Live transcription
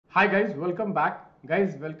Hi guys, welcome back.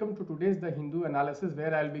 Guys, welcome to today's The Hindu analysis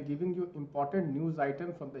where I'll be giving you important news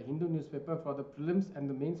item from the Hindu newspaper for the prelims and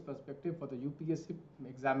the mains perspective for the UPSC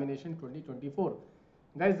examination 2024.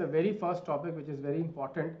 Guys, the very first topic which is very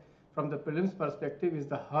important from the prelims perspective is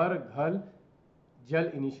the Har Ghar Jal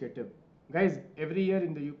initiative. Guys, every year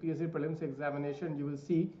in the UPSC prelims examination you will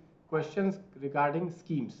see questions regarding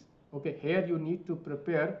schemes. Okay, here you need to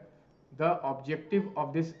prepare the objective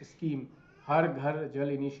of this scheme, Har Ghar Jal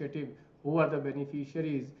initiative, who are the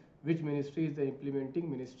beneficiaries, which ministry is the implementing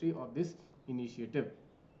ministry of this initiative.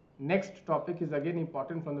 Next topic is again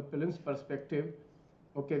important from the prelims perspective.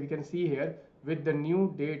 Okay, we can see here with the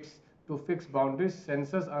new dates to fix boundaries,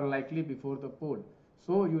 census unlikely before the poll.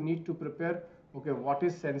 So you need to prepare, okay, what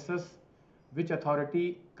is census, which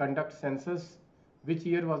authority conducts census, which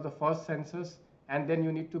year was the first census, and then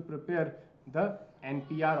you need to prepare the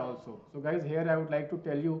NPR also. So guys, here I would like to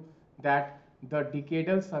tell you that the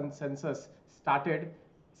decadal census started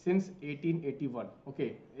since 1881.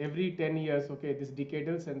 Okay, every 10 years, okay, this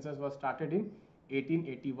decadal census was started in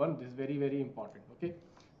 1881. This is very important. Okay,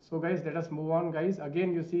 so guys, let us move on. Guys,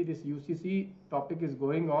 again you see this UCC topic is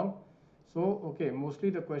going on. So okay,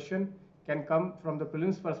 mostly the question can come from the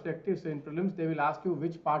prelims perspective. So in prelims they will ask you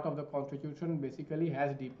which part of the constitution basically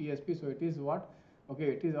has DPSP. So it is what? Okay,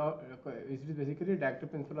 it is basically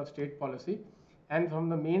directive principle of state policy. And from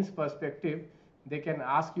the mains perspective, they can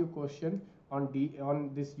ask you question on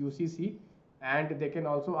this UCC, and they can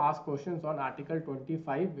also ask questions on Article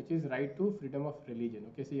 25, which is right to freedom of religion.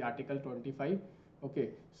 Okay, see Article 25. Okay,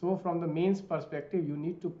 so from the mains perspective, you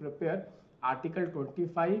need to prepare Article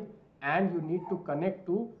 25, and you need to connect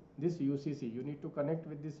to this UCC. You need to connect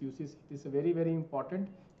with this UCC. This is very important.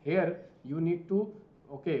 Here you need to,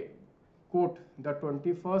 okay, quote the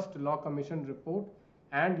 21st Law Commission report,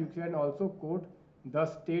 and you can also quote the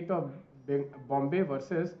State of Bombay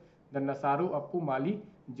versus the Nasaru Appu Mali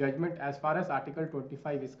judgment as far as Article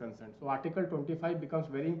 25 is concerned. So Article 25 becomes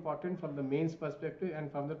very important from the mains perspective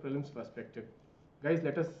and from the prelims perspective. Guys,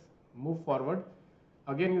 let us move forward.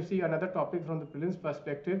 Again, you see another topic from the prelims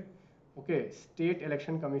perspective. Okay, State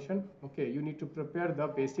Election Commission. Okay, you need to prepare the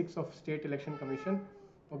basics of State Election Commission.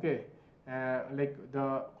 Okay, like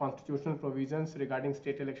the constitutional provisions regarding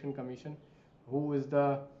State Election Commission, who is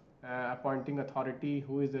the appointing authority,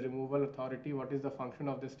 who is the removal authority, what is the function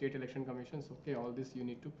of the State Election Commissions. Okay, all this you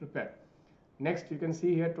need to prepare. Next, you can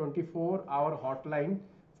see here 24-hour hotline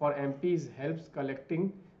for MPs helps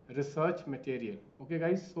collecting research material. Okay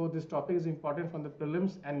guys, so this topic is important from the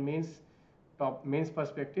prelims and mains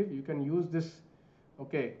perspective. You can use this,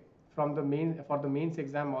 okay, from the for the mains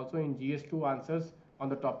exam also in GS2 answers on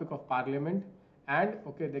the topic of parliament. And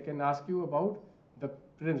okay, they can ask you about the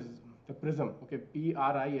PRISM, okay,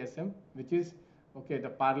 PRISM, which is, okay, the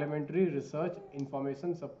Parliamentary Research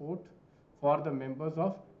Information Support for the members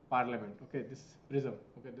of parliament. Okay, this PRISM,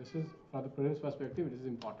 okay, this is for the prelims perspective, it is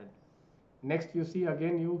important. Next, you see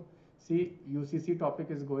again, you see UCC topic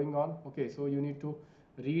is going on. Okay, so you need to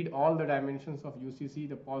read all the dimensions of UCC,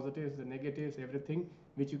 the positives, the negatives, everything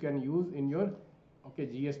which you can use in your, okay,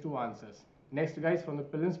 GS2 answers. Next guys, from the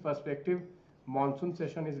prelims perspective, monsoon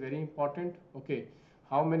session is very important. Okay,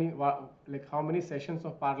 how many sessions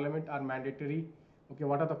of parliament are mandatory? Okay,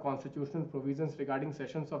 what are the constitutional provisions regarding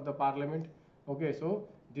sessions of the parliament? Okay, so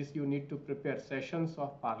this you need to prepare, sessions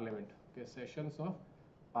of parliament. Okay, sessions of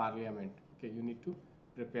parliament. Okay, you need to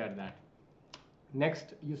prepare that.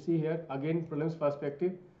 Next, you see here again prelims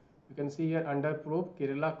perspective. You can see here under probe,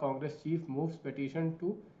 Kerala Congress chief moves petition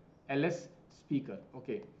to LS Speaker.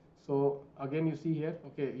 Okay, so again you see here,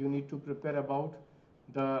 okay, you need to prepare about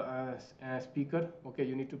the speaker. Okay,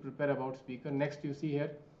 you need to prepare about speaker. Next, you see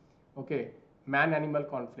here, okay, man-animal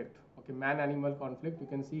conflict. Okay, man-animal conflict. You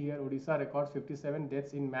can see here Odisha records 57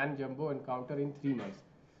 deaths in man-jumbo encounter in 3 months.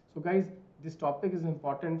 So guys, this topic is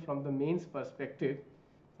important from the mains perspective.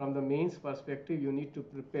 From the mains perspective, you need to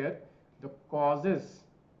prepare the causes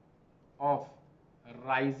of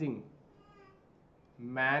rising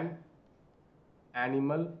man-animal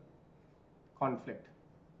conflict.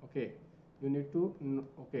 Okay, you need to,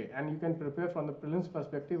 okay, and you can prepare from the prelims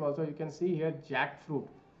perspective also. You can see here jackfruit.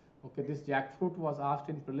 Okay, this jackfruit was asked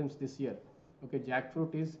in prelims this year. Okay,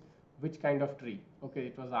 jackfruit is which kind of tree? Okay,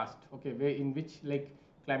 it was asked. Okay, where, in which like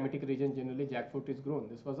climatic region generally jackfruit is grown?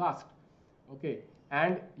 This was asked. Okay,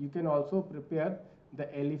 and you can also prepare the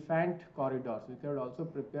elephant corridors. You can also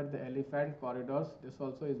prepare the elephant corridors. This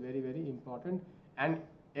also is very important. And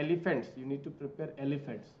elephants, you need to prepare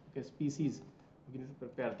elephants. Okay, species. You need to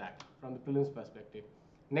prepare that from the prelims perspective.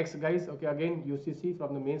 Next guys, okay, again UCC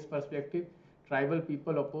from the mains perspective. Tribal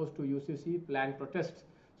people opposed to UCC plan protests.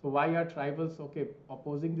 So why are tribals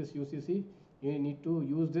opposing this UCC? You need to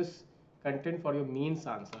use this content for your mains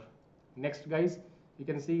answer. Next guys, you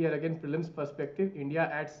can see here again prelims perspective. India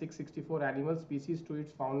adds 664 animal species to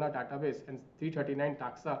its fauna database and 339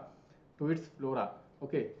 taxa to its flora.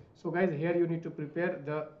 Okay, so guys, here you need to prepare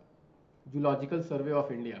the Geological Survey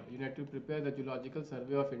of India. You need to prepare the Geological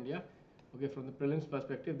Survey of India. Okay, from the prelims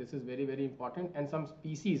perspective, this is very, very important. And some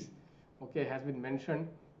species, okay, has been mentioned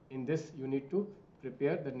in this. You need to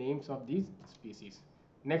prepare the names of these species.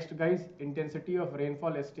 Next, guys, intensity of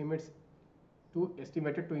rainfall estimated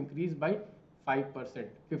to increase by 5%,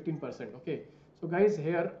 15%. Okay, so guys,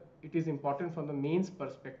 here it is important from the mains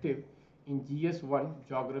perspective in GS1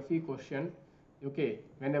 geography question. Okay,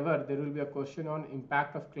 whenever there will be a question on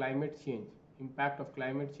impact of climate change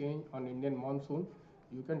on Indian monsoon,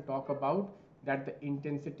 you can talk about that the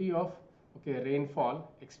intensity of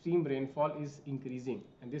rainfall, extreme rainfall is increasing,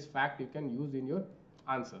 and this fact you can use in your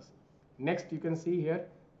answers. Next, you can see here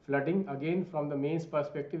flooding. Again, from the mains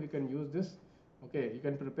perspective, you can use this. Okay, you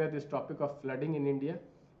can prepare this topic of flooding in India.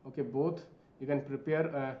 Okay, both you can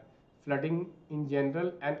prepare flooding in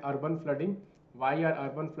general and urban flooding. Why are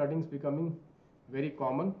urban floodings becoming very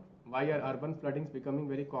common? Why are urban floodings becoming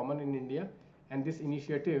very common in India? And this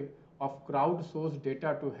initiative of crowdsourced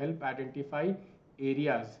data to help identify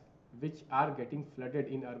areas which are getting flooded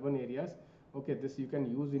in urban areas. Okay, this you can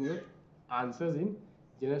use in your answers in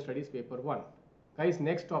General Studies paper 1. Guys,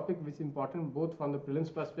 next topic which is important both from the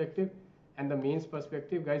prelims perspective and the mains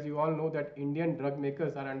perspective. Guys, you all know that Indian drug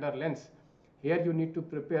makers are under lens. Here you need to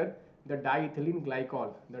prepare the diethylene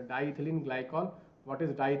glycol. The diethylene glycol, what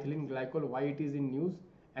is diethylene glycol, why it is in news,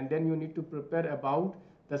 and then you need to prepare about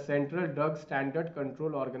the Central Drug Standard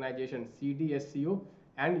Control Organization, CDSCO,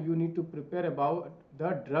 and you need to prepare about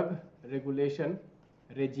the drug regulation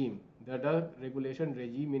regime, the drug regulation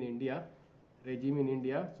regime in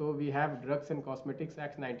India. So we have Drugs and Cosmetics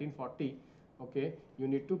Act 1940. Okay, you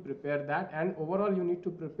need to prepare that, and overall you need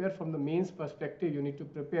to prepare from the mains perspective. You need to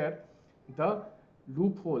prepare the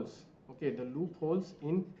loopholes. Okay, the loopholes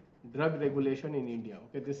in drug regulation in India.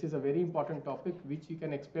 Okay, this is a very important topic which you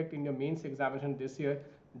can expect in your mains examination this year.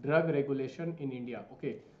 Drug regulation in India.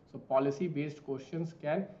 Okay, so policy based questions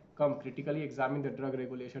can come critically examine the drug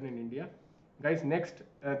regulation in India. Guys, next,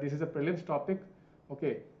 this is a prelims topic.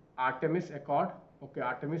 Okay, Artemis Accord. Okay,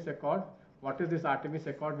 Artemis Accord. What is this Artemis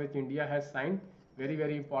Accord which India has signed? Very,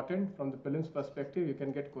 very important from the prelims perspective. You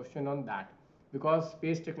can get question on that because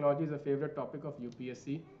space technology is a favorite topic of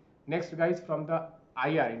UPSC. Next, guys, from the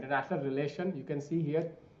IR, international relation, you can see here.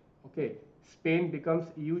 Okay, Spain becomes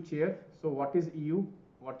EU chair. So what is EU?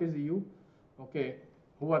 What is EU? Okay,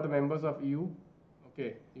 who are the members of EU?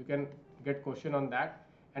 Okay, you can get question on that.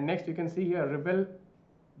 And next, you can see here rebel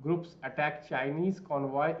groups attack Chinese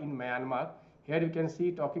convoy in Myanmar. Here you can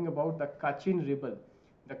see talking about the Kachin rebel.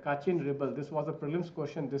 The Kachin rebel. This was a prelims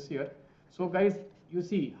question this year. So guys, you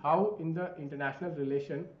see how in the international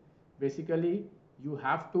relation, basically you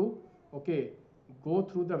have to go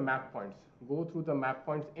through the map points. Go through the map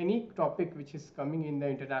points. Any topic which is coming in the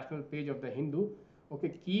international page of the Hindu. Okay,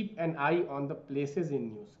 keep an eye on the places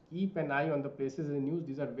in news. Keep an eye on the places in news.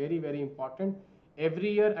 These are very, very important.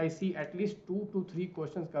 Every year I see at least 2 to 3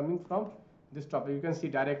 questions coming from this topic. You can see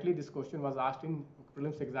directly this question was asked in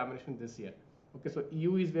prelims examination this year. Okay, so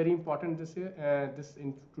EU is very important this year, this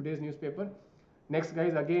in today's newspaper. Next,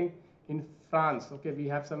 guys, again in France, okay, we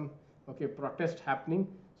have some protest happening.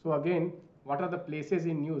 So again, what are the places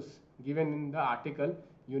in news given in the article?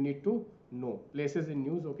 You need to know places in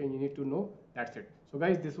news. Okay, you need to know. That's it. So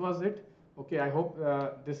guys, this was it. Okay, I hope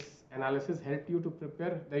this analysis helped you to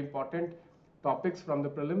prepare the important topics from the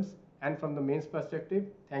prelims and from the mains perspective.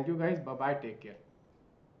 Thank you guys. Bye bye. Take care.